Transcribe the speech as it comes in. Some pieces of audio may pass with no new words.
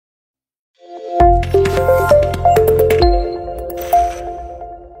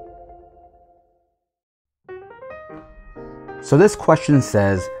So this question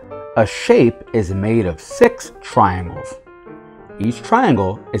says, a shape is made of 6 triangles. Each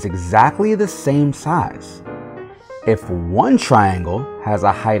triangle is exactly the same size. If one triangle has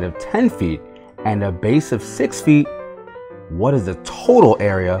a height of 10 feet and a base of 6 feet, what is the total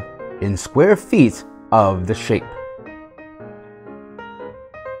area in square feet of the shape?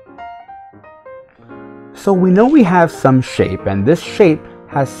 So we know we have some shape, and this shape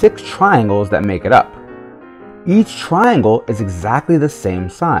has 6 triangles that make it up. Each triangle is exactly the same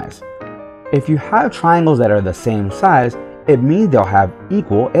size. If you have triangles that are the same size, it means they'll have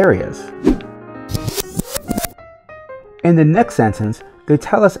equal areas. In the next sentence, they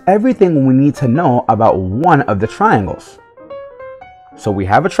tell us everything we need to know about one of the triangles. So we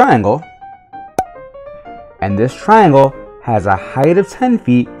have a triangle, and this triangle has a height of 10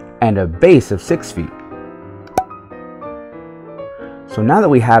 feet and a base of 6 feet. So now that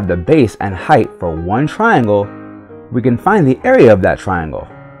we have the base and height for one triangle, we can find the area of that triangle.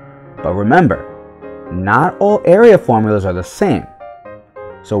 But remember, not all area formulas are the same.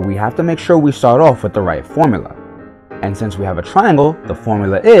 So we have to make sure we start off with the right formula. And since we have a triangle, the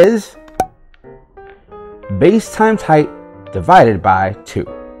formula is base times height divided by 2.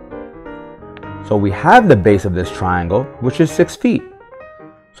 So we have the base of this triangle, which is 6 feet.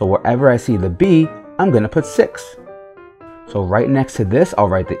 So wherever I see the B, I'm going to put 6. So right next to this, I'll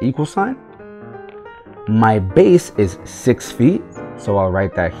write the equal sign. My base is 6 feet, so I'll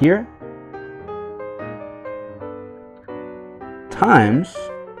write that here. Times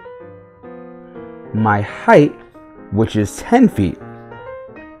my height, which is 10 feet.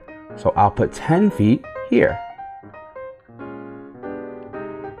 So I'll put 10 feet here.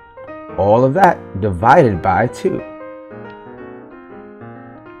 All of that divided by 2.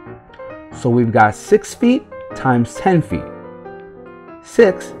 So we've got 6 feet times 10 feet.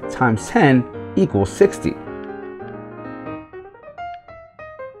 6 times 10 equals 60.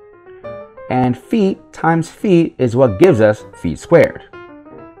 And feet times feet is what gives us feet squared.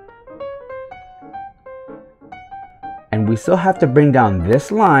 And we still have to bring down this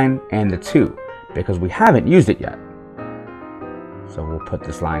line and the 2 because we haven't used it yet. So we'll put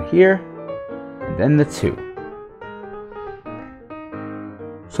this line here and then the 2.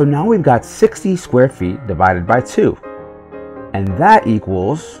 So now we've got 60 square feet divided by 2. And that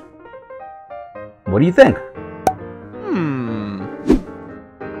equals, what do you think?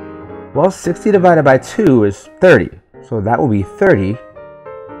 Well, 60 divided by 2 is 30. So that will be 30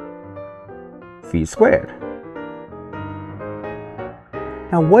 feet squared.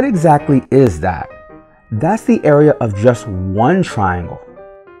 Now, what exactly is that? That's the area of just one triangle.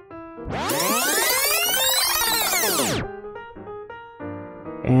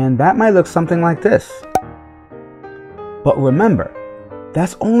 And that might look something like this. But remember,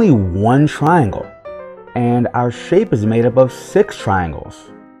 that's only one triangle, and our shape is made up of 6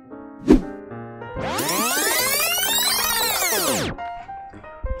 triangles.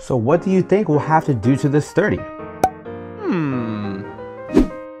 So what do you think we'll have to do to this 30?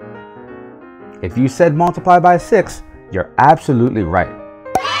 If you said multiply by 6, you're absolutely right.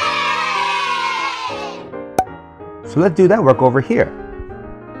 So let's do that work over here.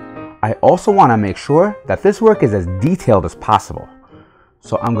 I also want to make sure that this work is as detailed as possible.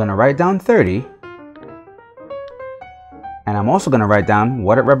 So I'm going to write down 30, and I'm also going to write down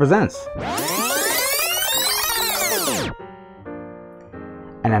what it represents.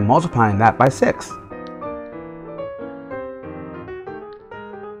 And I'm multiplying that by 6.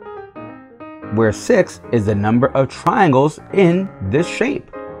 Where 6 is the number of triangles in this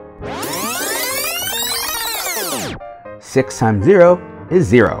shape. 6 times 0 is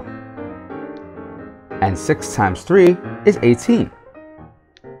 0. And 6 times 3 is 18.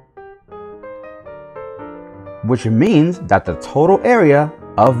 Which means that the total area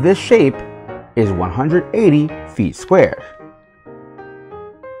of this shape is 180 feet squared.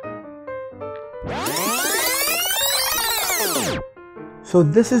 So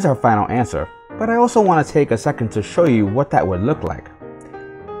this is our final answer, but I also want to take a second to show you what that would look like.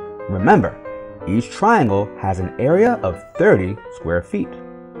 Remember, each triangle has an area of 30 square feet.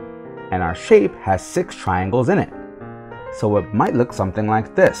 And our shape has 6 triangles in it. So it might look something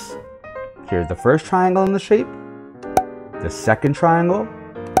like this. Here's the first triangle in the shape, the second triangle,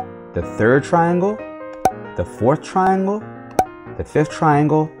 the third triangle, the fourth triangle, the fifth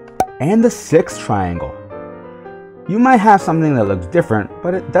triangle, and the sixth triangle. You might have something that looks different,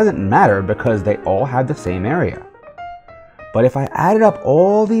 but it doesn't matter because they all have the same area. But if I added up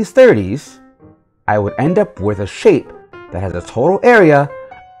all these 30s, I would end up with a shape that has a total area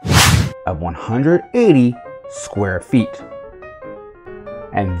of 180 square feet.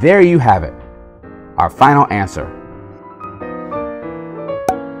 And there you have it, our final answer.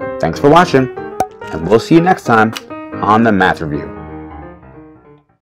 Thanks for watching, and we'll see you next time on the Math Review.